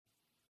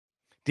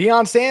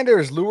Deion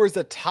Sanders lures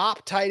the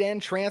top tight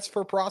end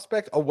transfer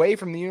prospect away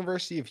from the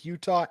University of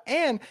Utah,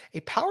 and a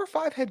Power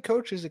 5 head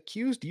coach has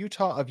accused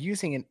Utah of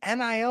using an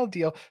NIL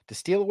deal to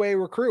steal away a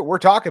recruit. We're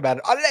talking about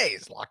it on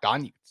today's Locked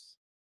On Utes.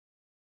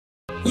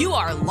 You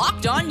are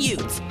Locked On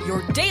Utes,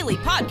 your daily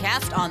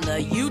podcast on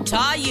the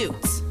Utah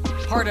Utes.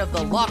 Part of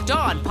the Locked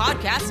On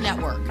Podcast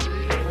Network.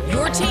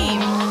 Your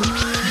team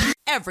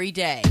every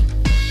day.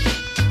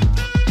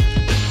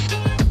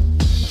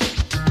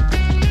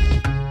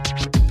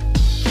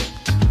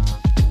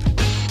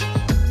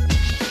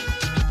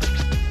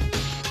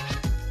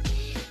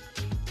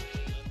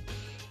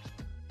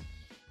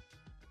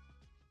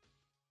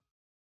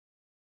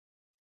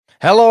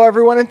 Hello,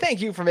 everyone, and thank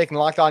you for making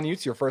Locked On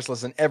Utes your first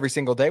listen every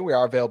single day. We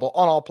are available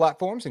on all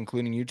platforms,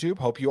 including YouTube.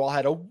 Hope you all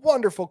had a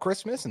wonderful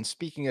Christmas. And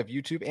speaking of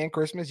YouTube and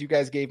Christmas, you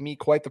guys gave me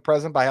quite the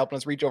present by helping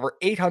us reach over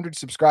 800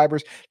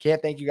 subscribers.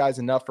 Can't thank you guys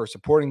enough for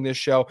supporting this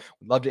show.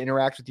 We'd love to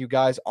interact with you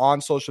guys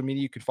on social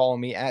media. You can follow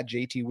me at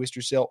JT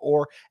Wistersill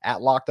or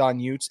at Locked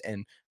On Utes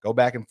and go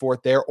back and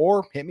forth there,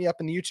 or hit me up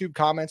in the YouTube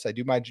comments. I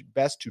do my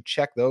best to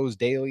check those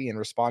daily and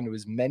respond to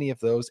as many of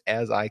those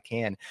as I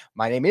can.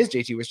 My name is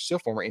JT Wistersill,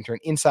 former intern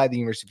inside the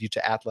University of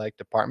Utah Athletic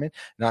Department.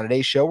 And on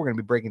today's show, we're going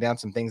to be breaking down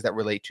some things that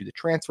relate to the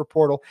transfer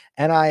portal,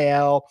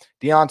 NIL,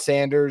 Deion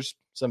Sanders,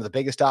 some of the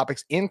biggest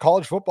topics in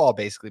college football,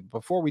 basically.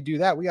 Before we do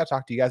that, we got to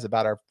talk to you guys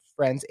about our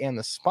friends and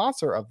the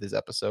sponsor of this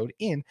episode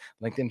in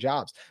LinkedIn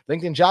Jobs.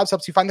 LinkedIn Jobs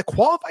helps you find the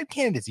qualified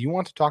candidates you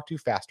want to talk to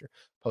faster.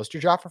 Post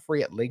your job for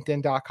free at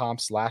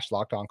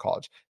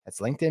linkedin.com/lockedoncollege. That's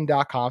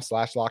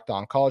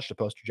linkedin.com/lockedoncollege to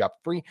post your job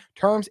for free.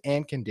 Terms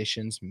and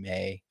conditions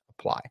may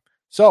apply.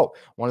 So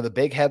one of the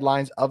big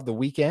headlines of the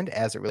weekend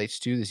as it relates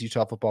to this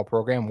Utah football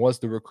program was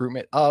the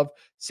recruitment of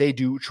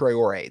Seydou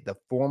Traore. The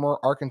former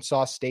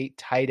Arkansas State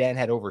tight end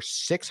had over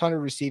 600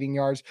 receiving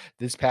yards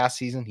this past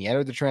season. He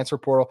entered the transfer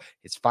portal.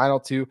 His final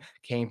two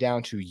came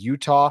down to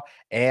Utah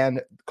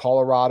and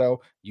Colorado.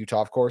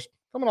 Utah, of course,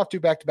 coming off two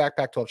back-to-back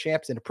Pac-12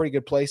 champs in a pretty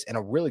good place and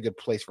a really good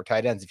place for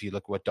tight ends. If you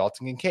look at what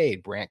Dalton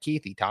Kincaid, Brant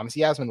Keithy, Thomas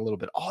Yasmin a little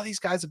bit, all these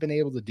guys have been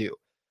able to do.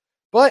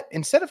 But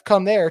instead of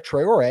come there,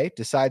 Traore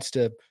decides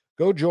to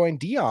go join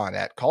Deion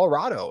at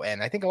Colorado.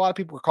 And I think a lot of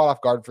people were caught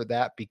off guard for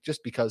that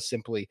just because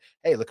simply,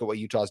 hey, look at what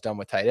Utah's done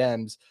with tight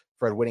ends.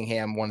 Fred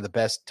Whittingham, one of the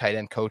best tight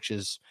end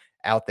coaches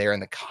out there in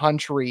the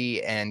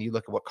country. And you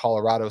look at what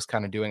Colorado's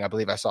kind of doing. I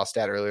believe I saw a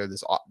stat earlier,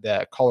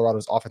 that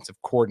Colorado's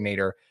offensive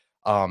coordinator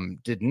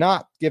did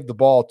not give the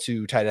ball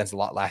to tight ends a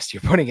lot last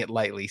year, putting it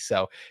lightly.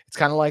 So it's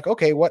kind of like,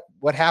 okay,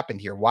 what happened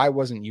here? Why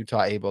wasn't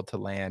Utah able to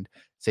land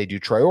Seydou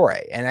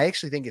Traore? And I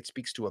actually think it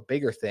speaks to a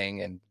bigger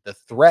thing and the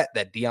threat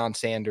that Deion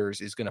Sanders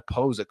is going to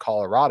pose at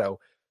Colorado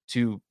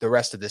to the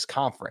rest of this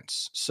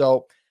conference.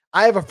 So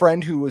I have a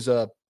friend who was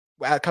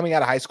coming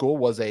out of high school,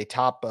 was a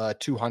top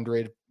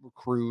 200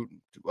 recruit,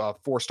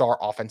 4-star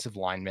offensive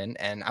lineman.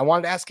 And I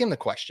wanted to ask him the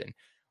question: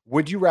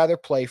 would you rather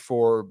play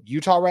for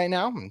Utah right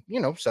now? And,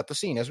 set the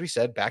scene. As we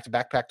said,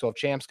 back-to-back Pac-12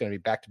 champs, going to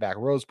be back-to-back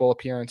Rose Bowl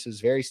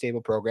appearances, very stable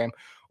program,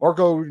 or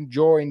go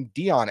join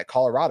Deion at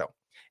Colorado?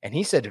 And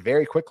he said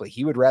very quickly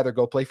he would rather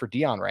go play for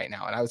Deion right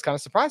now. And I was kind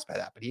of surprised by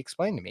that, but he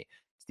explained to me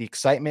it's the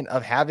excitement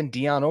of having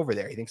Deion over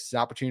there. He thinks it's an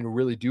opportunity to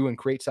really do and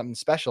create something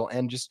special.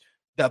 And just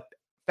the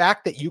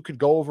fact that you could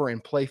go over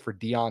and play for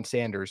Deion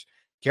Sanders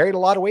carried a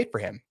lot of weight for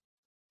him.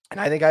 And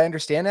I think I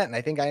understand that. And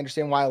I think I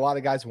understand why a lot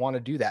of guys want to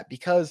do that,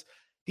 because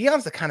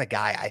Deion's the kind of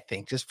guy, I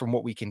think, just from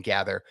what we can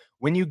gather,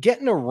 when you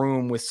get in a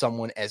room with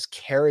someone as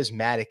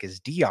charismatic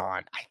as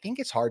Deion, I think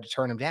it's hard to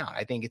turn him down.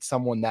 I think it's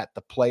someone that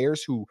the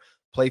players who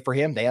play for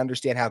him, they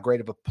understand how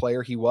great of a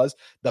player he was.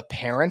 The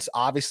parents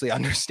obviously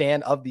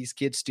understand of these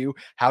kids too,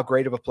 how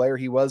great of a player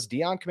he was.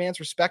 Deion commands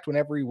respect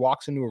whenever he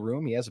walks into a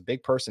room. He has a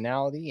big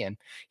personality, and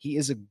he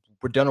is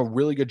done a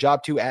really good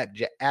job too at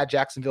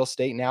Jacksonville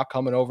State. Now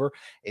coming over,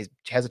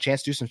 has a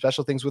chance to do some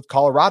special things with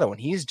Colorado.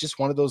 And he's just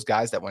one of those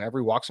guys that whenever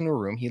he walks into a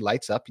room, he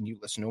lights up and you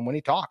listen to him when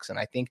he talks. And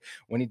I think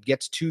when he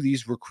gets to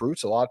these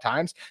recruits, a lot of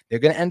times they're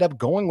going to end up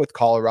going with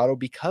Colorado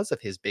because of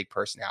his big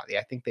personality.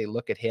 I think they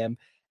look at him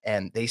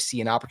and they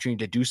see an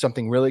opportunity to do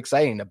something really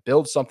exciting, to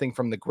build something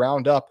from the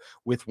ground up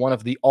with one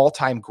of the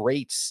all-time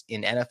greats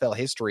in NFL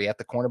history at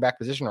the cornerback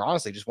position, or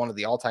honestly, just one of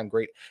the all-time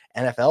great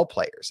NFL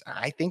players.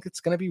 I think it's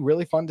going to be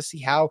really fun to see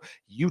how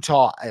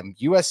Utah and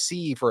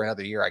USC for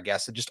another year, I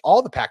guess, and just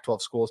all the Pac-12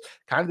 schools,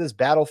 kind of this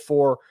battle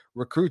for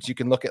recruits. You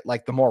can look at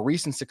like the more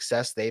recent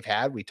success they've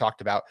had. We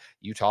talked about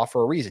Utah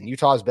for a reason.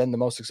 Utah has been the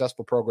most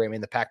successful program in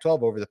the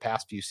Pac-12 over the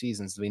past few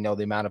seasons. We know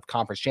the amount of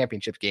conference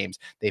championship games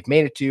they've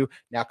made it to,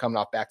 now coming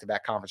off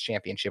back-to-back conference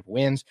championship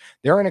wins.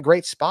 They're in a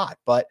great spot,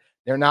 but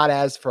they're not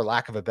as, for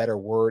lack of a better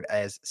word,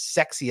 as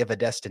sexy of a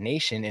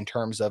destination in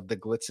terms of the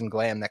glitz and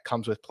glam that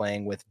comes with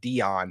playing with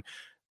Deion.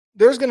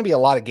 There's going to be a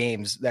lot of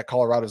games that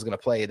Colorado is going to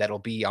play that'll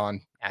be on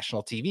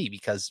national TV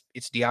because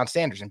it's Deion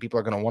Sanders, and people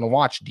are going to want to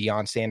watch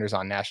Deion Sanders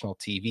on national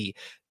TV.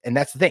 And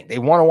that's the thing. They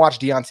want to watch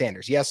Deion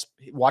Sanders. Yes,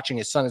 watching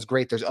his son is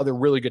great. There's other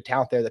really good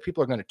talent there that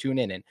people are going to tune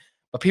in.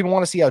 but people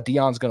want to see how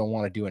Deion's going to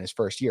want to do in his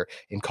first year.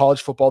 In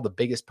college football, the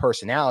biggest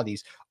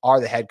personalities are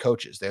the head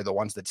coaches. They're the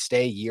ones that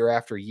stay year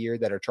after year,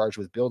 that are charged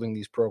with building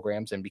these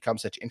programs and become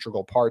such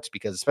integral parts,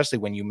 because especially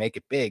when you make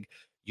it big,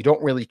 you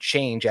don't really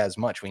change as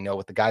much. We know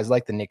with the guys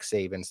like the Nick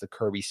Sabans, the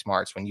Kirby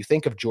Smarts. When you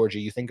think of Georgia,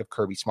 you think of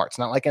Kirby Smart. It's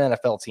not like an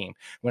NFL team.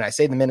 When I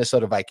say the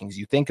Minnesota Vikings,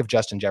 you think of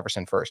Justin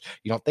Jefferson first.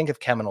 You don't think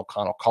of Kevin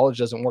O'Connell. College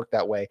doesn't work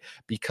that way,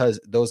 because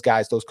those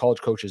guys, those college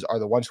coaches, are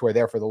the ones who are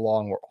there for the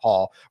long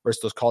haul,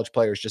 versus those college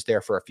players just there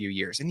for a few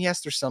years. And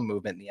yes, there's some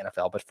movement in the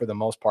NFL, but for the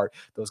most part,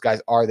 those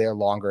guys are there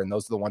longer, and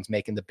those are the ones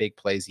making the big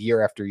plays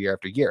year after year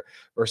after year,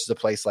 versus a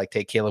place like,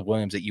 take Caleb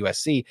Williams at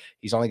USC.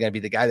 He's only going to be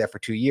the guy there for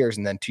 2 years,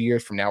 and then 2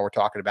 years from now, we're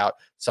talking about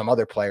some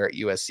other player at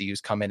USC who's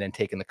come in and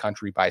taken the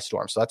country by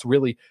storm. So that's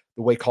really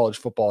the way college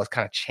football has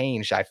kind of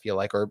changed, I feel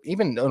like, or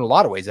even in a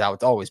lot of ways how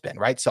it's always been,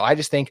 right? So I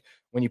just think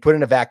when you put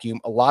in a vacuum,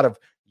 a lot of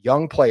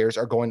young players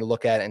are going to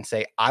look at it and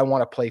say, I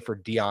want to play for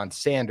Deion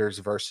Sanders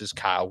versus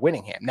Kyle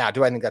Whittingham. Now,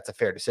 do I think that's a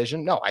fair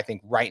decision? No, I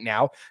think right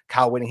now,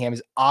 Kyle Whittingham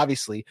is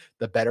obviously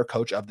the better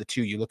coach of the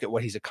two. You look at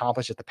what he's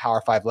accomplished at the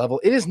Power 5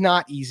 level. It is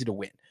not easy to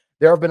win.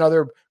 There have been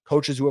other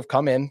coaches who have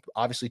come in,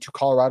 obviously, to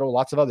Colorado,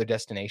 lots of other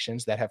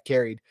destinations that have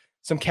carried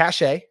some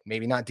cachet,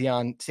 maybe not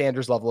Deion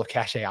Sanders level of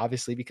cachet,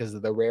 obviously, because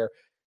of the rare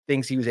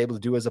things he was able to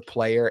do as a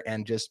player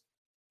and just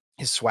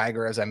his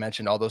swagger, as I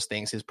mentioned, all those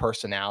things, his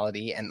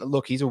personality. And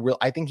look,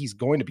 I think he's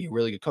going to be a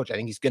really good coach. I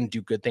think he's going to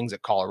do good things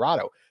at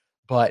Colorado.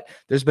 But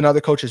there's been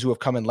other coaches who have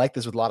come in like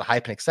this with a lot of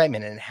hype and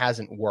excitement, and it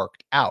hasn't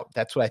worked out.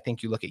 That's what I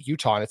think. You look at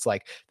Utah, and it's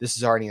like, this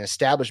is already an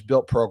established,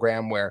 built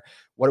program where,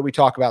 what do we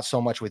talk about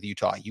so much with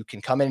Utah? You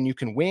can come in and you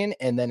can win.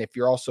 And then if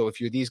you're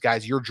these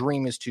guys, your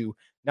dream is to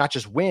not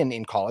just win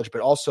in college,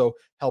 but also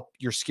help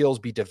your skills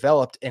be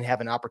developed and have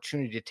an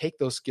opportunity to take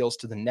those skills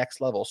to the next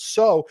level.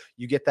 So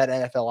you get that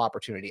NFL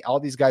opportunity. All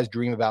these guys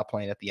dream about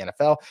playing at the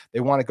NFL.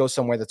 They want to go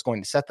somewhere that's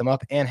going to set them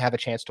up and have a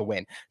chance to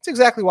win. It's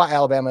exactly why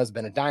Alabama has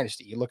been a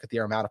dynasty. You look at the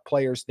amount of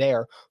players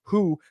there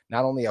who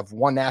not only have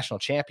won national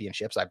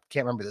championships. I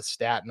can't remember the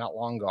stat. Not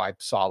long ago, I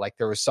saw like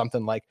there was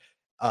something like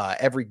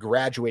every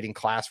graduating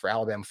class for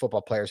Alabama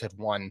football players had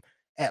won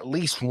at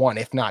least one,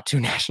 if not two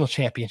national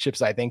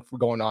championships, I think, for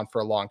going on for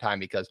a long time,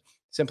 because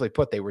simply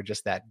put, they were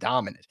just that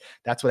dominant.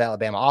 That's what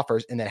Alabama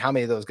offers. And then how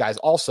many of those guys,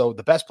 also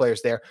the best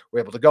players there, were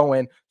able to go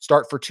in,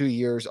 start for 2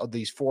 years of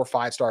these 4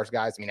 5-star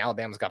guys. I mean,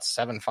 Alabama's got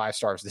 7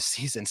 5-stars this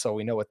season, so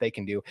we know what they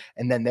can do.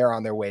 And then they're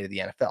on their way to the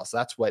NFL. So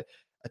that's what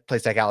a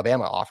place like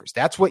Alabama offers.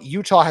 That's what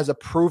Utah has a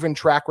proven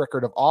track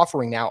record of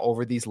offering now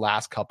over these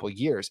last couple of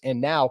years. And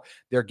now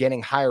they're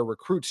getting higher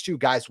recruits too,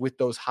 guys with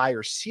those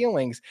higher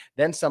ceilings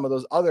than some of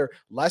those other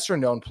lesser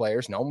known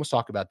players. No one was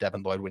talking about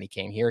Devin Lloyd when he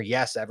came here.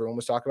 Yes, everyone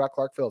was talking about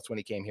Clark Phillips when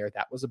he came here.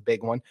 That was a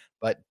big one.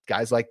 But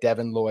guys like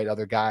Devin Lloyd,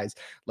 other guys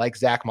like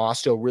Zach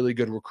Moss, still really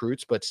good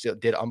recruits, but still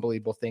did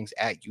unbelievable things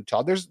at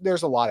Utah.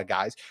 There's a lot of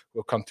guys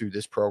who have come through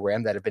this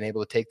program that have been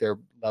able to take their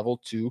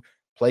level to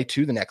play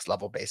to the next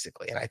level,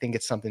 basically. And I think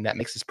it's something that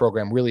makes this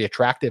program really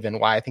attractive, and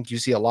why I think you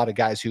see a lot of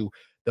guys who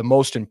the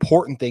most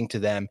important thing to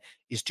them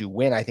is to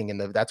win. I think,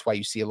 that's why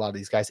you see a lot of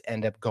these guys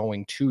end up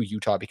going to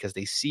Utah, because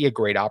they see a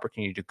great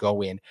opportunity to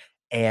go in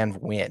and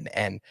win.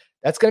 And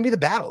that's going to be the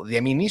battle.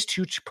 I mean, these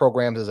two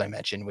programs, as I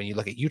mentioned, when you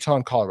look at Utah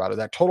and Colorado,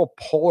 they're total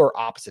polar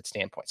opposite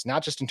standpoints,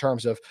 not just in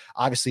terms of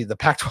obviously the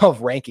Pac-12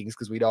 rankings,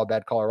 because we know how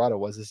bad Colorado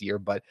was this year,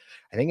 but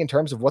I think in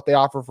terms of what they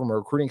offer from a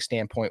recruiting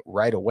standpoint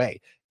right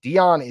away.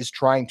 Deion is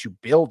trying to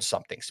build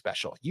something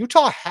special.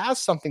 Utah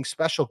has something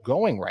special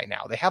going right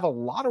now. They have a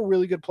lot of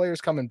really good players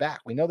coming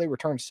back. We know they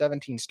returned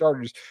 17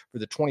 starters for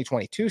the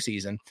 2022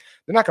 season.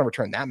 They're not going to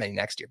return that many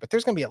next year, but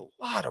there's going to be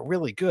a lot of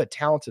really good,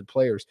 talented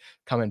players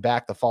coming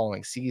back the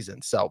following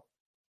season. So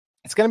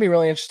it's going to be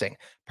really interesting.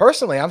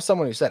 Personally, I'm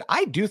someone who said,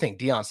 I do think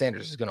Deion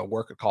Sanders is going to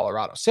work at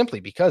Colorado, simply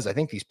because I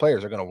think these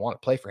players are going to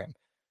want to play for him.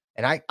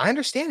 And I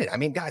understand it. I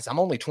mean, guys, I'm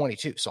only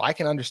 22, so I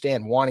can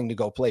understand wanting to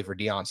go play for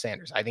Deion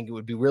Sanders. I think it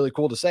would be really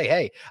cool to say,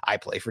 hey, I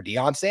play for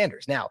Deion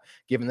Sanders. Now,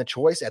 given the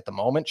choice at the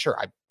moment,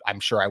 sure, I'm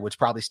sure I would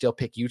probably still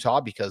pick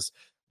Utah, because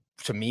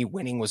to me,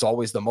 winning was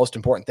always the most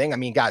important thing. I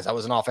mean, guys, I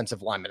was an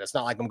offensive lineman. It's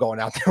not like I'm going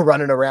out there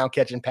running around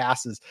catching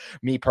passes,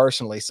 me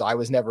personally. So I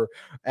was never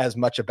as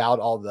much about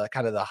all the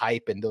kind of the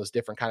hype and those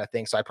different kind of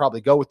things. So I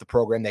probably go with the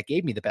program that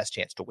gave me the best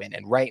chance to win.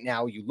 And right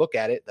now, you look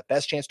at it, the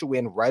best chance to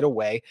win right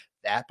away,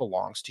 that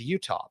belongs to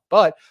Utah.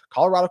 But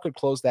Colorado could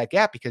close that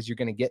gap, because you're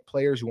going to get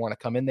players who want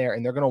to come in there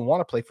and they're going to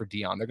want to play for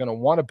Deion. They're going to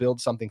want to build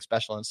something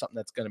special and something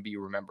that's going to be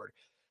remembered.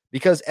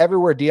 Because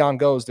everywhere Deion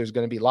goes, there's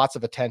going to be lots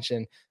of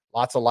attention,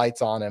 lots of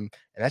lights on him.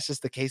 And that's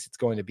just the case it's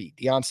going to be.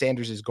 Deion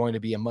Sanders is going to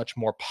be a much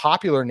more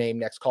popular name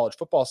next college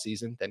football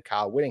season than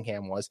Kyle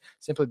Whittingham was,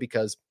 simply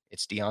because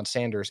it's Deion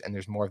Sanders and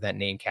there's more of that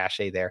name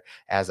cachet there,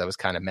 as I was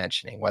kind of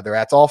mentioning. Whether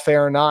that's all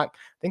fair or not,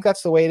 I think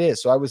that's the way it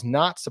is. So I was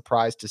not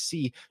surprised to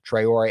see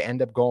Traore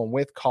end up going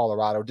with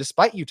Colorado,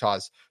 despite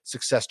Utah's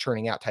success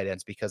turning out tight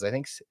ends, because I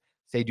think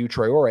Seydou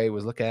Traore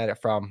was looking at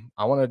it from,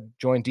 I want to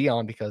join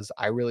Deion because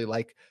I really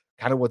like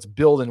kind of what's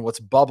building,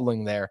 what's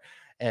bubbling there.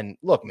 And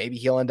look, maybe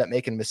he'll end up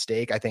making a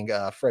mistake. I think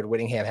Fred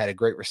Whittingham had a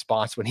great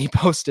response when he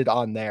posted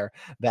on there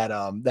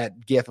that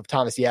gif of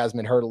Thomas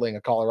Yasmin hurdling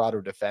a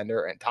Colorado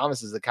defender. And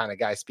Thomas is the kind of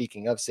guy,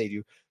 speaking of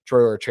Seydou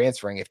Traore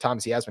transferring, if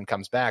Thomas Yasmin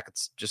comes back,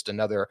 it's just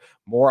another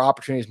more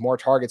opportunities, more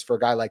targets for a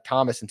guy like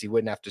Thomas, since he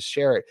wouldn't have to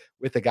share it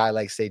with a guy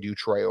like Seydou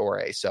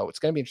Traore. So it's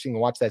going to be interesting to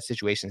watch that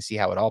situation and see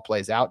how it all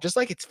plays out. Just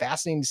like it's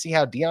fascinating to see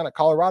how Deion at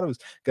Colorado is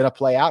going to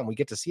play out, and we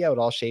get to see how it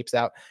all shapes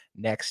out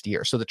next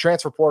year. So the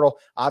transfer portal,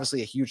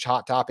 obviously a huge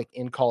hot topic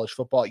in college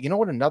football. You know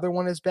what another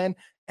one has been?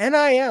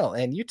 NIL,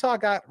 and Utah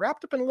got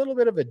wrapped up in a little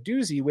bit of a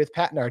doozy with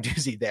Pat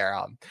Narduzzi there.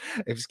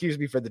 Excuse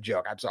me for the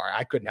joke. I'm sorry.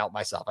 I couldn't help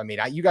myself. I mean,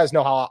 you guys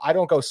know how I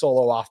don't go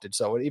solo often.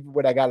 So even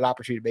when I got an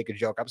opportunity to make a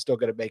joke, I'm still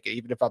going to make it,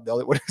 even if I'm the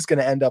only one who's going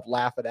to end up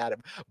laughing at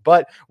him.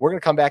 But we're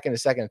going to come back in a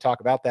second and talk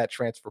about that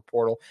transfer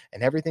portal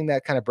and everything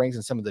that kind of brings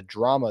in some of the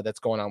drama that's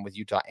going on with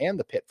Utah and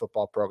the Pitt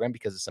football program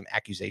because of some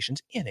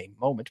accusations in a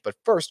moment. But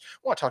first,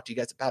 I want to talk to you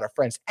guys about our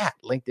friends at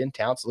LinkedIn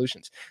Talent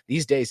Solutions.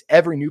 These days,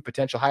 every new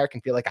potential hire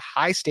can feel like a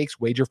high stakes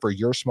wager for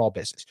your small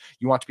business.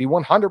 You want to be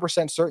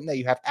 100% certain that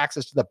you have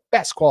access to the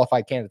best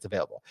qualified candidates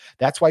available.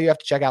 That's why you have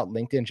to check out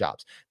LinkedIn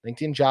Jobs.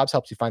 LinkedIn Jobs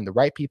helps you find the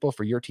right people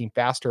for your team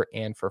faster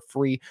and for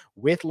free.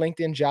 With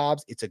LinkedIn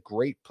Jobs, it's a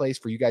great place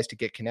for you guys to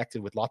get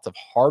connected with lots of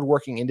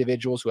hardworking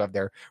individuals who have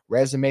their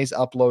resumes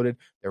uploaded.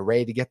 They're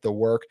ready to get the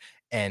work.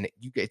 And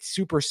it's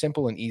super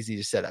simple and easy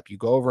to set up. You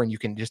go over and you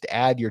can just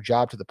add your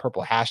job to the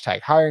purple hashtag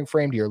hiring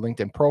frame to your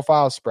LinkedIn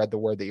profile, spread the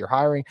word that you're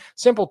hiring.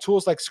 Simple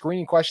tools like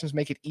screening questions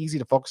make it easy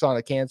to focus on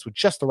the candidates with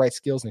just the right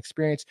skills and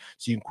experience,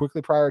 so you can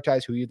quickly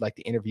prioritize who you'd like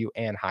to interview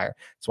and hire.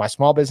 That's why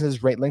small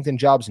businesses rate LinkedIn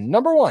Jobs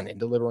 #1 in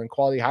delivering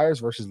quality hires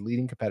versus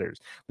leading competitors.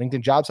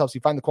 LinkedIn Jobs helps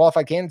you find the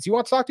qualified candidates you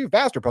want to talk to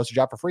faster. Post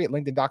your job for free at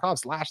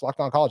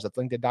linkedin.com/lockedoncollege. That's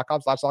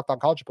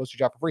linkedin.com/lockedoncollege. Post your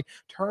job for free.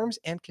 Terms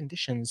and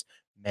conditions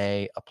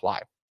may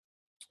apply.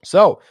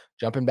 So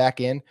jumping back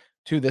in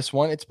to this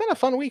one, it's been a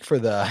fun week for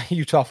the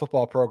Utah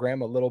football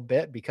program a little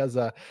bit because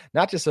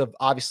not just of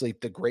obviously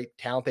the great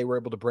talent they were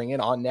able to bring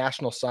in on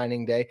National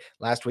Signing Day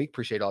last week.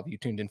 Appreciate all of you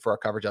tuned in for our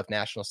coverage of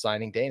National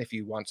Signing Day. And if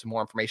you want some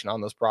more information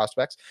on those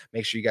prospects,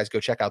 make sure you guys go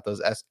check out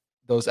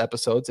those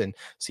episodes and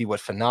see what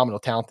phenomenal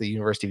talent the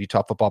University of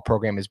Utah football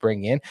program is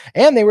bringing in.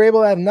 And they were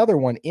able to add another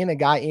one in, a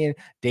guy in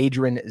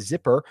Dadrian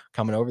Zipper,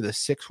 coming over, the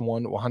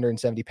 6'1",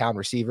 170-pound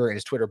receiver. In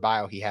his Twitter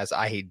bio, he has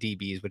 "I hate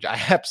DBs," which I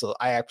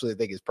absolutely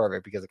think is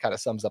perfect because it kind of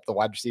sums up the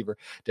wide receiver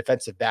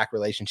defensive back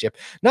relationship.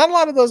 Not a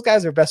lot of those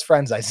guys are best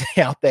friends, I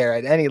say, out there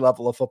at any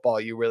level of football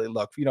you really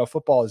look. You know,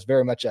 football is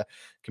very much a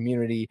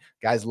community.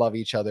 Guys love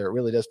each other. It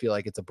really does feel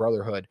like it's a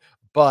brotherhood,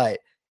 but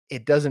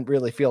it doesn't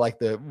really feel like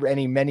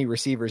many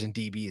receivers and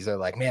DBs are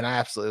like, man, I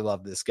absolutely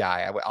love this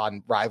guy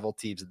on rival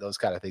teams and those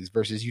kind of things,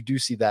 versus you do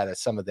see that at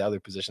some of the other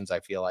positions,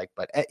 I feel like.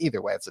 But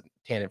either way, it's a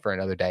tangent for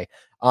another day.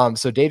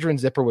 So Dadrian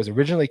Zipper was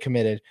originally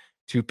committed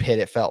to Pitt,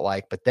 it felt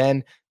like, but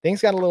then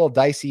things got a little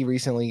dicey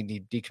recently.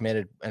 He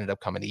decommitted, ended up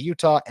coming to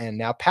Utah, and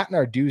now Pat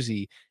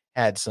Narduzzi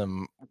had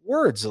some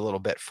words a little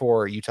bit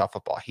for Utah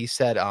football. He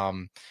said,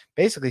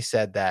 basically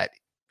said that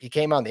he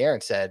came on the air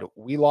and said,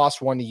 we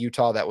lost one to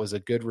Utah that was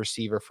a good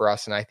receiver for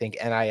us, and I think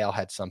NIL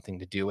had something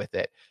to do with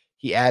it.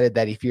 He added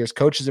that he fears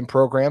coaches and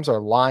programs are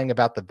lying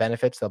about the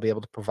benefits they'll be able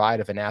to provide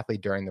of an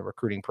athlete during the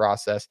recruiting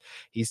process.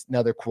 He's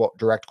another quote,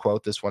 direct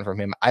quote, this one from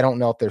him. I don't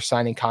know if they're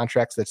signing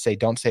contracts that say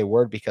don't say a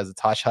word because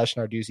it's hush hush,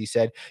 Narduzzi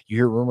said. You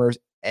hear rumors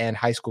and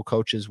high school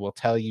coaches will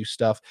tell you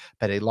stuff,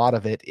 but a lot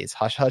of it is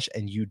hush hush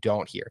and you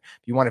don't hear.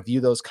 If you want to view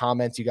those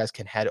comments, you guys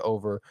can head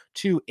over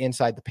to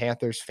Inside the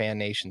Panthers Fan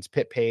Nation's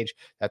Pitt page.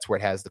 That's where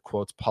it has the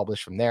quotes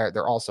published from there.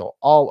 They're also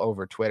all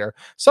over Twitter.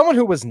 Someone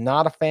who was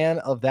not a fan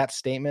of that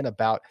statement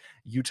about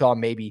Utah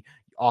maybe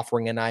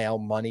offering NIL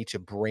money to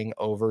bring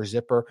over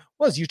Zipper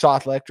was Utah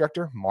Athletic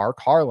Director Mark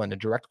Harlan. A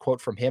direct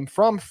quote from him,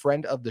 from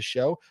friend of the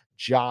show,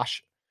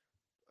 Josh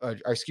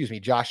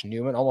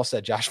Newman. Almost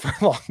said Josh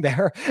Furlong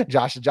there.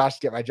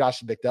 Get my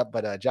Josh mixed up,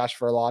 but Josh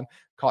Furlong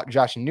caught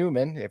Josh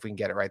Newman, if we can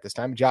get it right this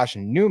time. Josh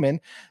Newman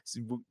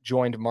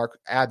joined Mark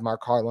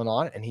Harlan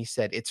on, and he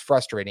said, it's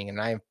frustrating,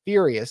 and I am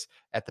furious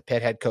at the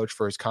Pitt head coach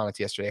for his comments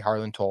yesterday.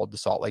 Harlan told the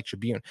Salt Lake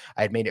Tribune,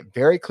 I had made it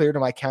very clear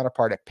to my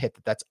counterpart at Pitt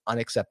that that's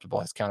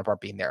unacceptable. His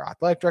counterpart being their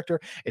athletic director.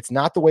 It's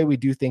not the way we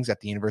do things at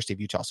the University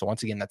of Utah. So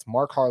once again, that's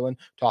Mark Harlan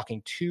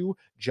talking to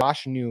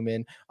Josh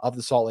Newman of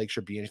the Salt Lake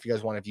Tribune. If you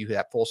guys want to view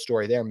that full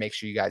story there, make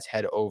sure you guys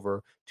head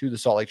over to the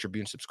Salt Lake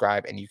Tribune,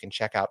 subscribe, and you can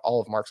check out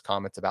all of Mark's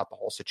comments about the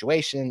whole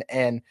situation.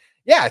 And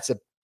yeah, it's a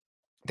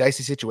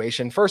dicey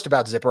situation. First,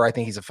 about Zipper, I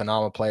think he's a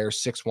phenomenal player,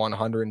 6'1",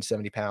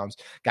 170 pounds,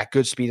 got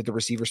good speed at the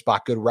receiver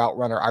spot, good route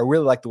runner. I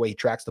really like the way he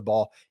tracks the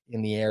ball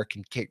in the air,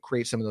 can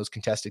create some of those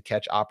contested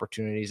catch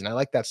opportunities. And I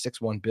like that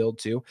 6'1" build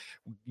too.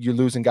 You're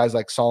losing guys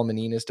like Solomon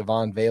Enos,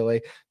 Devon Vele.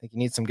 I think you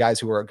need some guys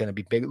who are going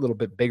to be a little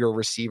bit bigger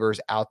receivers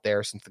out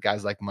there, since the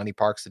guys like Money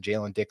Parks, the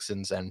Jalen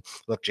Dixons, and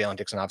look, Jalen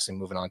Dixon obviously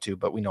moving on too,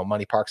 but we know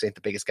Money Parks ain't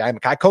the biggest guy.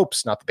 Makai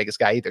Cope's not the biggest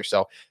guy either.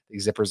 So the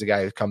Zipper's a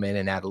guy who's come in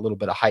and add a little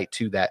bit of height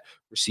to that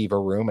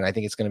receiver room. And I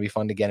think it's it's going to be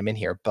fun to get him in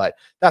here, but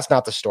that's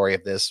not the story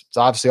of this. It's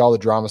obviously all the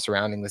drama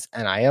surrounding this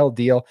NIL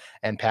deal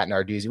and Pat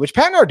Narduzzi, which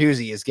Pat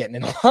Narduzzi is getting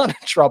in a lot of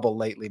trouble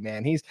lately,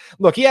 man. He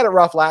had it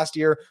rough last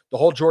year. The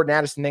whole Jordan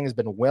Addison thing has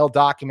been well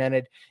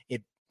documented.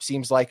 It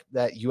seems like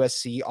that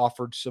USC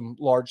offered some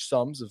large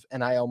sums of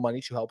NIL money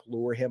to help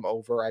lure him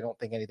over. I don't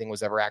think anything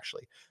was ever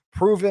actually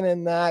proven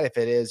in that. If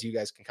it is, you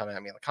guys can come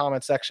at me in the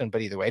comment section.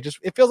 But either way,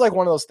 it feels like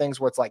one of those things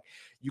where it's like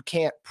you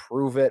can't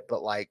prove it,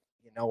 but like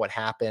you know what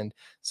happened.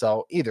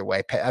 So either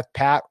way,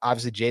 Pat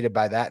obviously jaded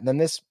by that. And then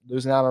this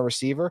losing out on a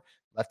receiver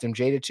left him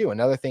jaded too.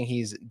 Another thing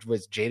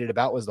was jaded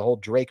about was the whole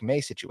Drake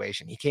May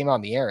situation. He came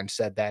on the air and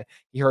said that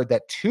he heard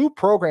that 2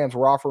 programs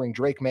were offering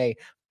Drake May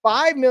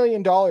 $5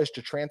 million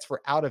to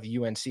transfer out of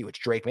UNC,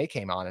 which Drake May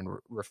came on and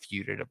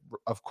refuted,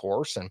 of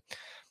course. And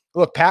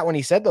look, Pat, when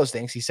he said those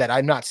things, he said,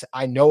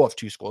 I know of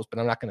 2 schools, but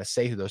I'm not going to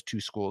say who those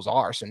 2 schools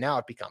are. So now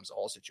it becomes a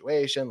whole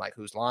situation, like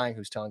who's lying,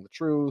 who's telling the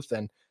truth.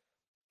 And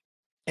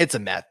it's a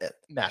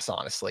mess,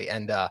 honestly.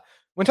 And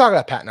when talking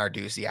about Pat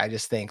Narduzzi, I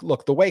just think,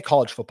 look, the way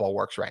college football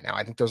works right now,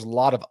 I think there's a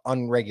lot of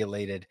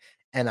unregulated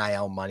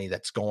NIL money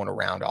that's going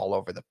around all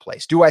over the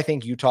place. Do I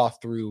think Utah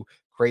threw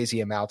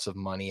crazy amounts of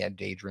money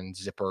at Adrian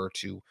Zipper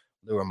to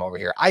lure him over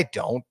here? I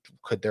don't.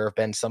 Could there have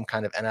been some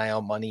kind of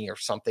NIL money or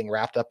something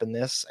wrapped up in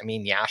this? I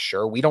mean, yeah,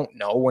 sure. We don't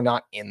know. We're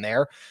not in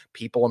there.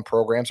 People and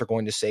programs are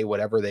going to say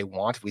whatever they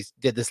want. We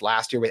did this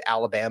last year with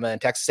Alabama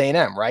and Texas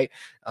A&M, right?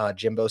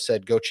 Jimbo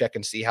said, go check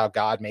and see how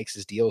God makes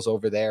his deals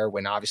over there,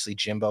 when obviously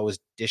Jimbo is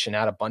dishing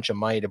out a bunch of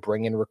money to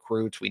bring in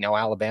recruits. We know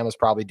Alabama's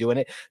probably doing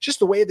it. It's just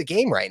the way of the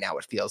game right now,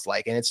 it feels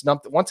like. And it's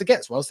not, once again,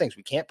 it's one of those things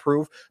we can't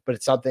prove, but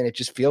it's something it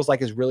just feels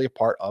like is really a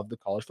part of the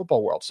college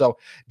football world. So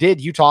did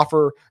Utah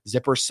offer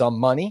Zipper some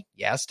money?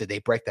 Yes. Did they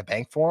break the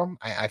bank for him?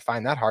 I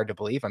find that hard to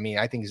believe. I mean,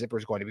 I think Zipper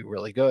is going to be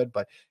really good,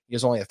 but he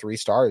is only a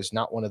 3-star, is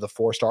not one of the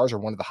 4 stars or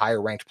one of the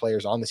higher ranked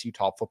players on this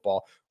Utah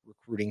football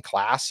recruiting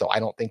class. So I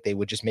don't think they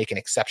would just make an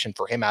exception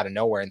for him out of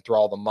nowhere and throw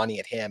all the money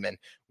at him. And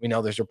we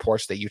know there's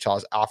reports that Utah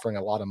is offering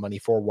a lot of money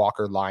for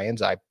Walker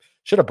Lyons. I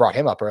should have brought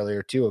him up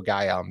earlier too. A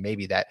guy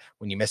maybe that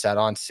when you miss out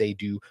on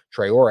Seydou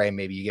Traore,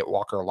 maybe you get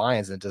Walker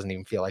Lyons, and it doesn't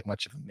even feel like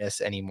much of a miss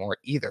anymore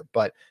either.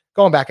 But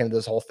going back into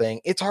this whole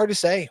thing, it's hard to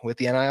say with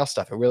the NIL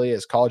stuff. It really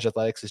is. College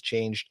athletics has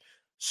changed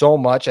so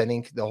much. I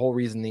think the whole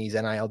reason these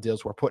NIL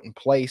deals were put in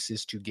place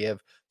is to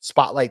give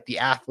spotlight the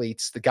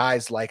athletes, the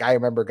guys like, I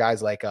remember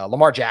guys like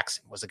Lamar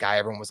Jackson was a guy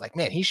everyone was like,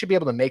 man, he should be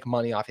able to make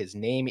money off his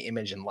name,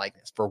 image, and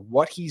likeness for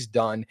what he's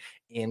done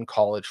in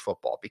college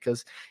football,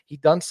 because he's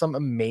done some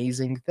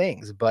amazing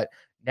things. But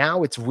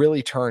now it's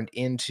really turned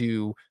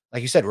into,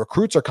 like you said,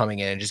 recruits are coming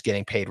in and just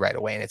getting paid right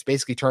away. And it's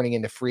basically turning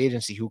into free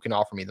agency. Who can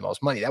offer me the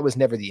most money? That was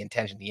never the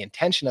intention. The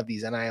intention of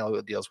these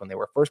NIL deals when they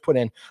were first put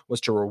in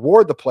was to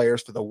reward the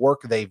players for the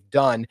work they've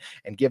done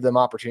and give them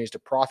opportunities to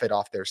profit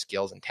off their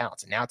skills and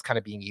talents. And now it's kind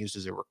of being used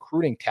as a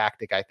recruiting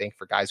tactic, I think,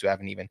 for guys who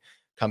haven't even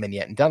come in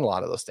yet and done a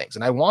lot of those things.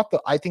 And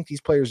I think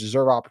these players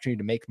deserve opportunity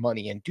to make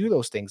money and do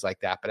those things like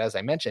that. But as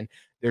I mentioned,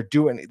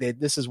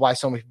 this is why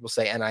so many people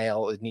say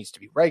NIL, it needs to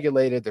be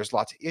regulated. There's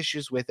lots of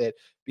issues with it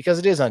because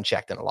it is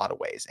unchecked in a lot of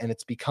ways. And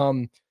it's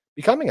becoming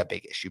a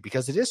big issue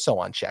because it is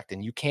so unchecked,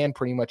 and you can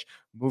pretty much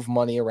move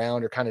money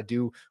around or kind of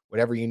do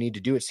whatever you need to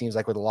do, it seems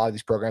like, with a lot of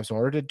these programs in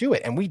order to do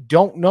it. And we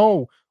don't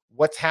know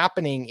what's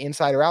happening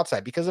inside or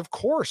outside, because of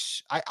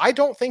course, I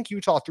don't think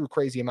Utah threw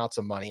crazy amounts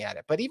of money at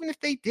it, but even if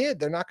they did,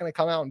 they're not going to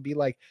come out and be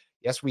like,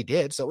 yes, we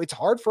did. So it's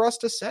hard for us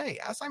to say.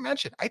 As I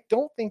mentioned, I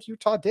don't think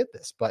Utah did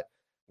this, but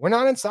we're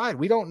not inside.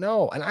 We don't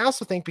know. And I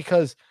also think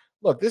because,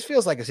 look, this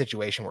feels like a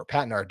situation where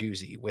Pat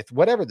Narduzzi, with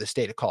whatever the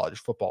state of college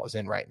football is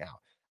in right now,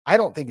 I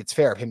don't think it's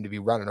fair of him to be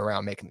running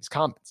around making these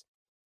comments.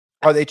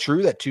 Are they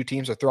true that 2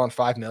 teams are throwing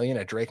 $5 million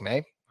at Drake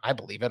May? I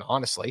believe it,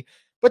 honestly.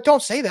 But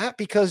don't say that,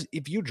 because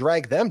if you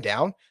drag them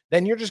down,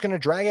 then you're just going to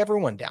drag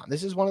everyone down.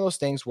 This is one of those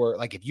things where,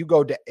 like,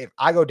 if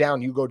I go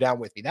down, you go down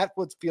with me. That's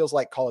what feels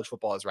like college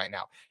football is right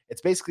now.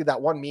 It's basically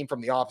that one meme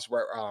from The Office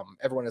where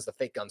everyone has the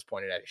fake guns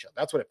pointed at each other.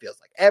 That's what it feels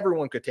like.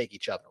 Everyone could take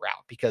each other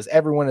out because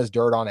everyone has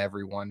dirt on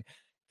everyone.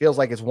 Feels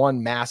like it's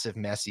one massive,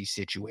 messy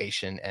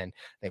situation. And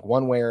I think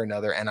one way or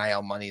another,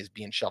 NIL money is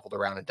being shuffled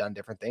around and done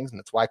different things. And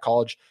that's why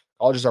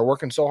colleges are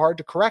working so hard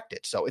to correct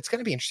it. So it's going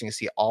to be interesting to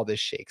see all this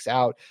shakes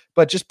out.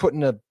 But just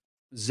putting a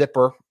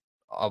zipper,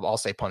 I'll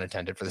say pun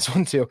intended for this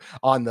one too,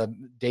 on the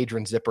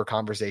Adrian Zipper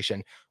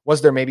conversation.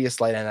 Was there maybe a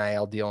slight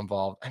NIL deal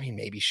involved? I mean,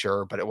 maybe,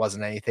 sure, but it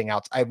wasn't anything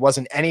else. It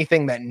wasn't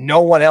anything that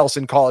no one else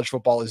in college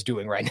football is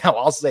doing right now.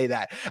 I'll say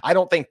that. I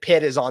don't think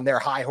Pitt is on their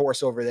high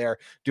horse over there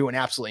doing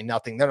absolutely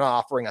nothing. They're not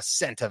offering a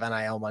cent of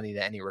NIL money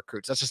to any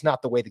recruits. That's just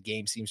not the way the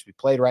game seems to be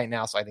played right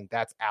now. So I think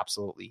that's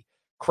absolutely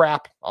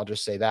crap. I'll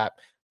just say that.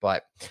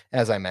 But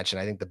as I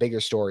mentioned, I think the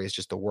bigger story is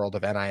just the world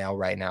of NIL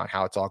right now and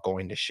how it's all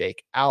going to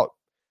shake out.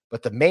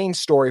 But the main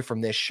story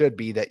from this should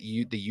be that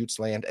the Utes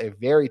land a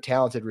very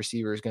talented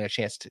receiver who's going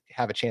to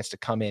have a chance to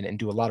come in and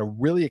do a lot of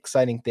really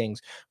exciting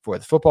things for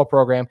the football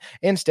program.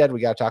 Instead,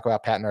 we got to talk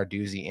about Pat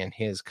Narduzzi and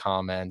his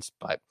comments.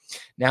 But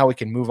now we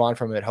can move on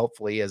from it,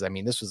 hopefully, as I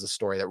mean, this was a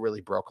story that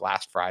really broke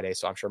last Friday.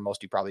 So I'm sure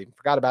most of you probably even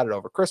forgot about it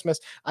over Christmas.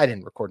 I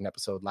didn't record an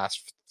episode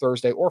last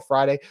Thursday or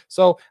Friday.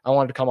 So I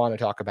wanted to come on and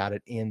talk about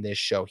it in this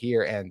show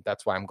here. And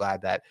that's why I'm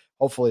glad that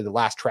hopefully the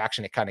last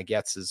traction it kind of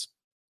gets is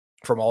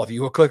from all of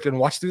you who clicked and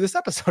watched through this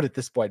episode at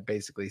this point,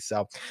 basically.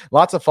 So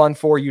lots of fun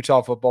for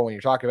Utah football when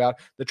you're talking about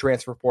the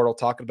transfer portal,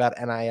 talking about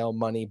NIL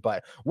money.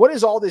 But what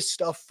is all this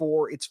stuff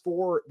for? It's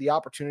for the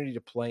opportunity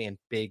to play in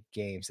big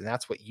games. And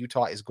that's what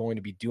Utah is going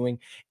to be doing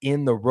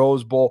in the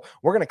Rose Bowl.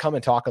 We're going to come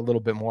and talk a little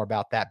bit more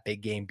about that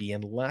big game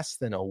being less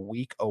than a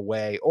week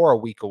away,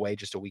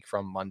 just a week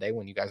from Monday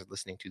when you guys are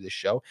listening to this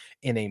show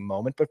in a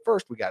moment. But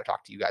first, we got to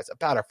talk to you guys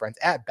about our friends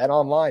at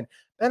BetOnline.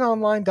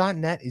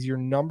 BetOnline.net is your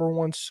number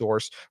one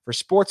source for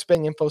sports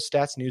betting info,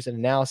 stats, news, and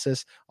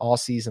analysis all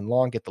season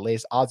long. Get the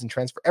latest odds and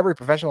trends for every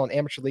professional and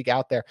amateur league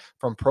out there,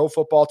 from pro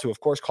football to, of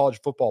course,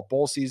 college football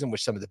bowl season,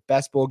 which some of the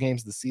best bowl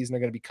games of the season are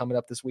going to be coming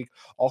up this week,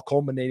 all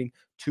culminating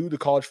to the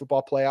college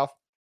football playoff,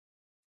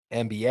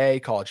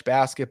 NBA, college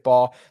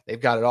basketball. They've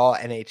got it all,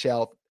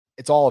 NHL.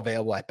 It's all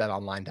available at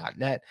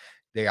betonline.net.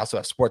 They also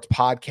have sports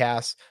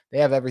podcasts. They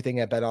have everything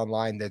at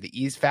BetOnline. They're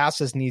the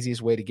fastest and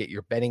easiest way to get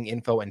your betting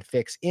info and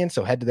fix in.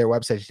 So head to their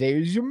website today.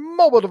 Use your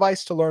mobile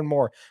device to learn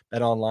more.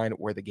 BetOnline,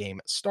 where the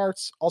game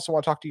starts. Also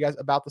want to talk to you guys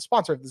about the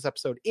sponsor of this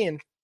episode in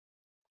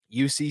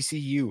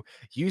UCCU.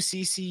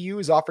 UCCU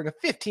is offering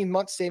a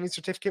 15-month savings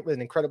certificate with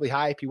an incredibly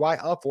high APY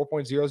of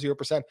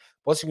 4.00%.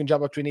 Plus, you can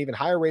jump up to an even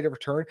higher rate of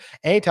return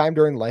anytime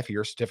during the life of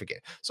your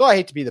certificate. So I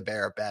hate to be the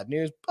bearer of bad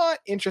news, but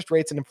interest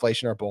rates and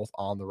inflation are both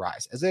on the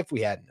rise, as if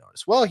we hadn't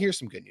noticed. Well, here's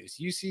some good news.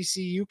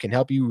 UCCU can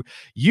help you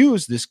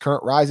use this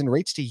current rise in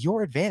rates to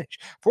your advantage.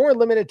 For a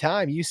limited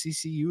time,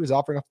 UCCU is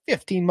offering a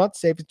 15-month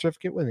savings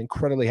certificate with an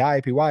incredibly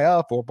high APY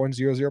of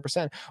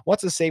 4.00%.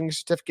 What's a savings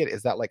certificate?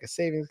 Is that like a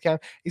savings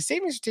account? A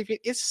savings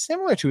certificate is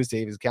similar to a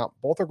savings account.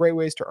 Both are great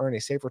ways to earn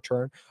a safe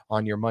return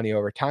on your money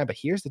over time. But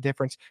here's the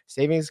difference.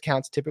 Savings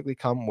accounts typically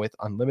come with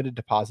unlimited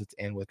deposits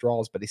and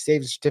withdrawals, but a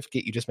savings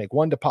certificate, you just make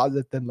one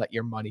deposit, then let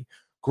your money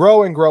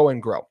grow and grow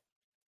and grow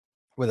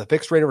with a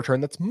fixed rate of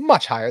return that's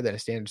much higher than a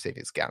standard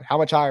savings account. How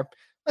much higher?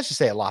 Let's just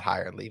say a lot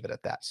higher and leave it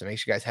at that. So make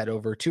sure you guys head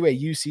over to a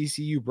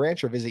UCCU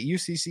branch or visit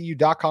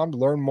uccu.com to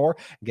learn more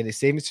and get a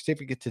savings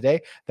certificate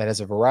today that has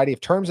a variety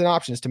of terms and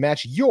options to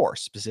match your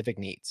specific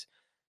needs.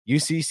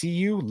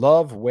 UCCU,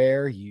 love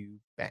where you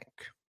bank.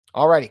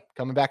 All righty,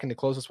 coming back in to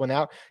close this one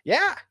out.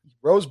 Yeah,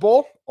 Rose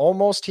Bowl,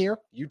 almost here.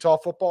 Utah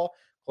football,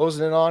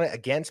 closing in on it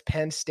against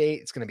Penn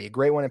State. It's going to be a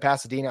great one in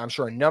Pasadena. I'm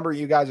sure a number of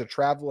you guys are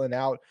traveling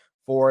out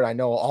for it. I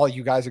know all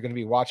you guys are going to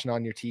be watching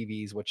on your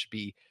TVs, which should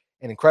be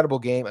an incredible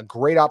game, a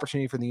great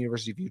opportunity for the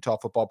University of Utah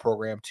football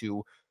program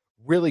to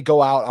really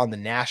go out on the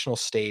national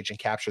stage and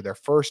capture their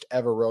first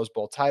ever Rose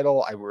Bowl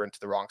title. I went to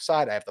the wrong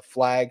side. I have the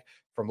flag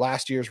from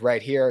last year's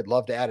right here. I'd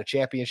love to add a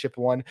championship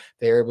one.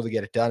 They were able to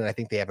get it done, and I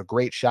think they have a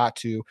great shot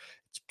to.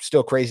 It's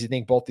still crazy to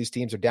think both these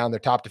teams are down their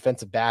top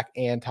defensive back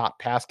and top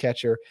pass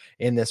catcher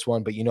in this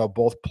one. But, you know,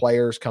 both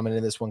players coming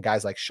in this one,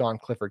 guys like Sean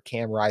Clifford,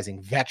 Cam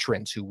Rising,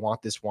 veterans who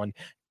want this one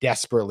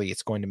desperately.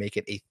 It's going to make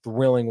it a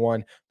thrilling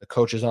one. The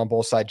coaches on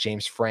both sides,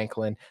 James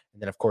Franklin,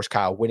 and then, of course,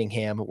 Kyle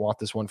Whittingham, want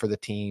this one for the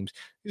teams.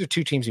 These are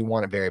two teams who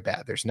want it very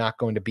bad. There's not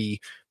going to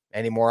be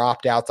any more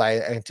opt-outs.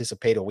 I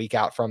anticipate a week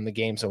out from the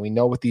game, so we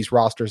know what these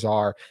rosters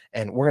are,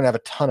 and we're going to have a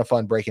ton of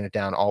fun breaking it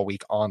down all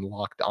week on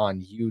Locked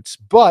On Utes.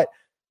 But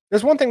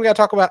there's one thing we got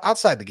to talk about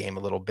outside the game a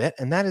little bit,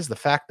 and that is the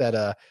fact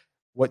that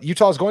what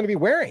Utah is going to be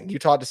wearing.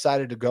 Utah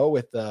decided to go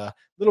with a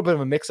little bit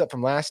of a mix-up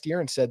from last year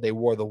and said they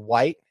wore the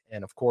white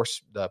and, of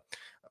course, the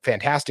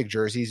fantastic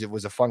jerseys. It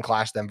was a fun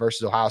clash then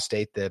versus Ohio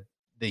State, the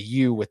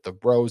U with the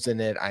rose in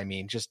it. I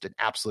mean, just an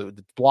absolute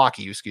block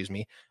U,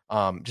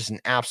 just an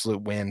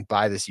absolute win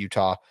by this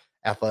Utah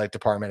athletic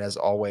department as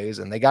always.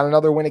 And they got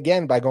another win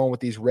again by going with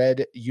these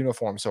red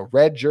uniforms. So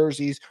red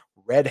jerseys,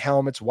 red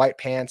helmets, white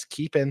pants,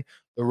 keeping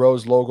the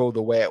Rose logo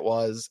the way it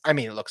was. I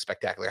mean, it looks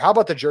spectacular. How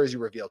about the jersey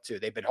reveal too?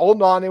 They've been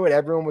holding on to it.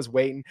 Everyone was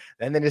waiting.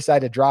 Then they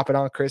decided to drop it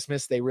on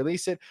Christmas. They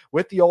release it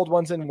with the old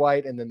ones in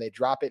white, and then they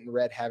drop it in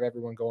red, have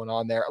everyone going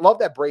on there. I love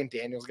that Braden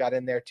Daniels got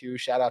in there too.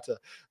 Shout out to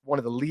one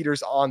of the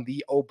leaders on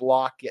the O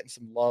Block, getting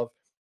some love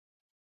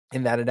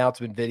in that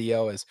announcement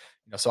video. As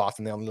you know, so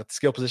often they only let the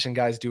skill position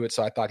guys do it.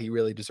 So I thought he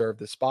really deserved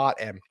the spot,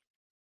 and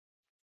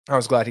I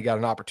was glad he got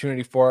an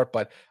opportunity for it.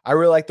 But I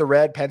really like the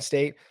red. Penn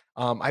State,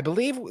 I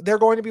believe they're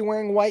going to be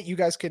wearing white. You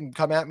guys can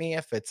come at me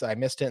if I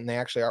missed it and they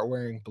actually are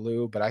wearing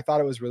blue, but I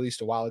thought it was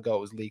released a while ago.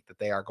 It was leaked that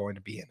they are going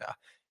to be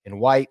in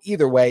white.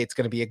 Either way, it's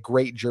going to be a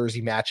great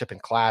jersey matchup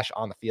and clash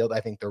on the field. I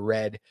think the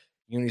red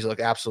unis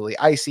look absolutely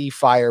icy,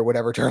 fire,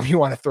 whatever term you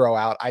want to throw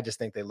out. I just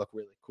think they look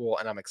really cool,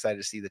 and I'm excited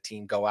to see the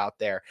team go out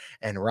there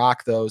and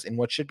rock those in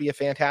what should be a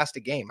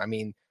fantastic game. I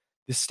mean,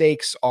 the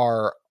stakes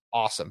are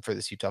awesome for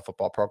this Utah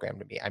football program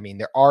to me. I mean,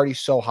 they're already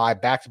so high,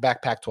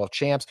 back-to-back Pac-12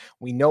 champs.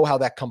 We know how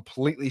that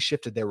completely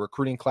shifted their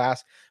recruiting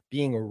class.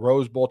 Being a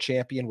Rose Bowl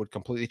champion would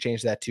completely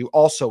change that too.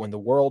 Also, in the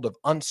world of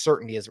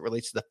uncertainty as it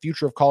relates to the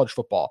future of college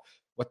football,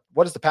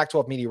 what does the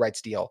Pac-12 media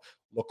rights deal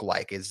look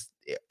like? Is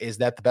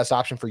that the best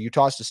option for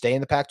Utah to stay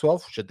in the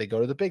Pac-12? Should they go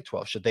to the Big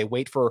 12? Should they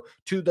wait for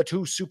the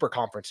two super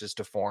conferences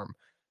to form?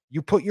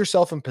 You put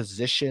yourself in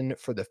position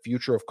for the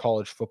future of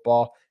college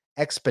football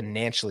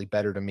exponentially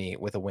better to me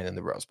with a win in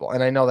the Rose Bowl.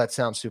 And I know that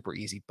sounds super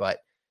easy, but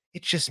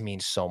it just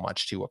means so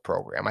much to a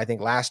program. I think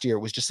last year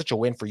it was just such a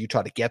win for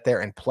Utah to get there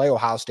and play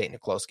Ohio State in a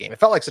close game. It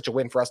felt like such a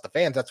win for us, the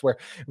fans. That's where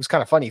it was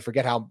kind of funny.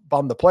 Forget how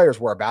bummed the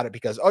players were about it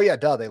because, oh yeah,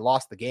 duh, they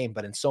lost the game.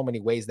 But in so many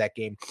ways, that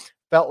game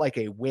felt like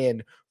a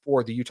win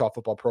for the Utah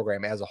football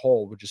program as a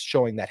whole. We're just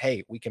showing that,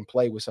 hey, we can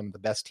play with some of the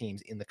best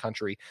teams in the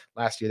country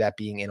last year, that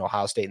being in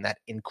Ohio State and that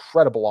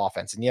incredible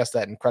offense. And yes,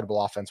 that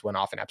incredible offense went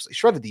off and absolutely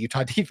shredded the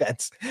Utah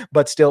defense,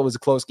 but still it was a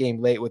close game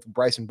late with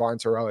Bryson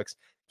Barnes heroics.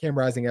 Cam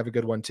Rising have a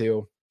good one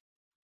too.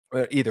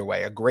 Either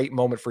way, a great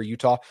moment for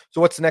Utah. So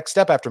what's the next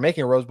step after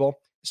making a Rose Bowl?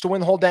 Is to win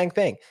the whole dang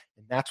thing.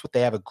 And that's what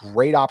they have a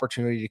great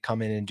opportunity to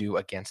come in and do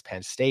against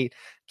Penn State.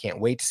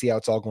 Can't wait to see how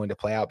it's all going to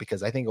play out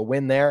because I think a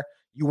win there,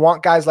 you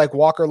want guys like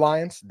Walker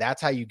Lyons.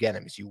 That's how you get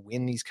them, is you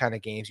win these kind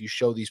of games. You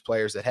show these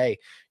players that, hey,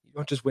 you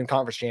don't just win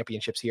conference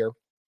championships here.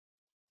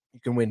 You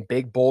can win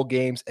big bowl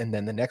games. And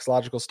then the next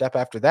logical step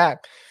after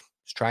that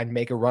is try and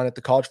make a run at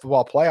the college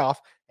football playoff.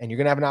 And you're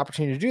going to have an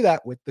opportunity to do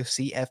that with the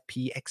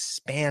CFP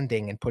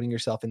expanding and putting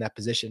yourself in that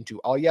position to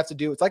all you have to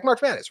do. It's like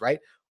March Madness, right?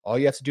 All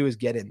you have to do is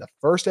get in the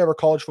first ever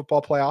college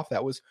football playoff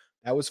that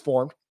was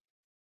formed.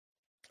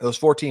 Those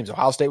 4 teams,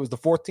 Ohio State was the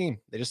 4th team.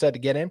 They just had to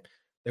get in.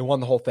 They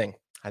won the whole thing.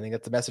 I think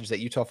that's the message that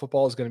Utah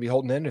football is going to be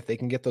holding in if they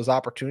can get those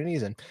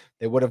opportunities, and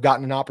they would have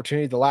gotten an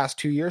opportunity the last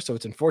 2 years. So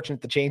it's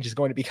unfortunate the change is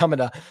going to be coming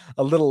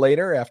a little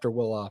later after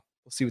we'll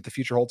see what the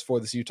future holds for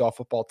this Utah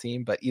football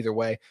team. But either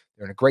way,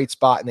 they're in a great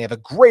spot and they have a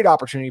great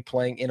opportunity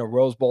playing in a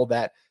Rose Bowl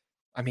that,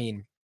 I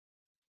mean,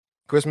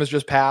 Christmas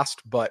just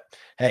passed, but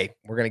hey,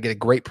 we're going to get a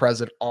great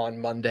present on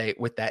Monday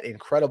with that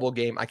incredible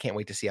game. I can't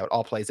wait to see how it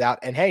all plays out.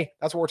 And hey,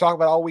 that's what we're talking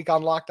about all week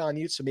on Locked On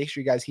Utes. So make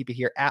sure you guys keep it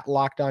here at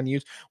Locked On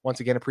Utes. Once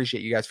again,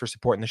 appreciate you guys for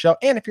supporting the show.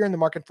 And if you're in the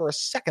market for a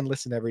second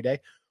listen every day,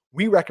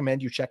 we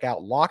recommend you check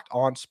out Locked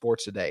On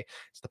Sports Today.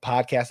 It's the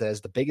podcast that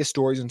has the biggest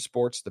stories in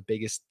sports, the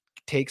biggest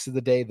takes of the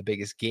day, the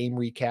biggest game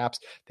recaps.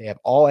 They have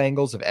all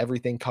angles of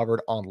everything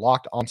covered on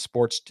Locked On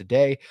Sports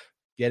Today.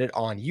 Get it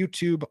on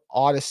YouTube,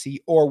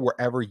 Odyssey, or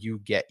wherever you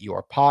get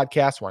your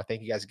podcasts. I want to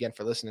thank you guys again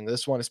for listening to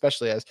this one,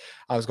 especially as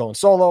I was going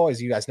solo.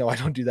 As you guys know, I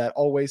don't do that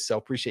always, so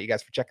appreciate you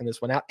guys for checking this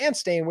one out and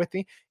staying with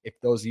me. If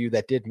those of you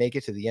that did make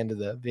it to the end of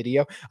the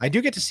video, I do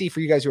get to see,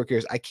 for you guys who are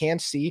curious, I can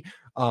see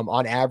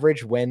on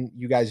average when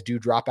you guys do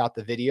drop out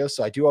the video,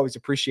 so I do always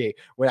appreciate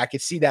when I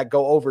could see that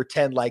go over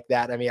 10 like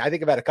that. I mean, I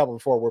think I've had a couple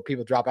before where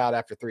people drop out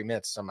after 3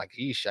 minutes, so I'm like,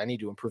 geesh, I need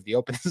to improve the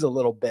opens a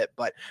little bit,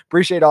 but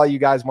appreciate all you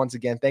guys once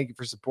again. Thank you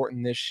for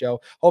supporting this show.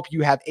 Hope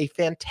you have a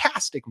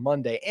fantastic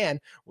Monday,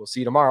 and we'll see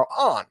you tomorrow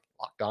on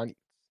Locked On.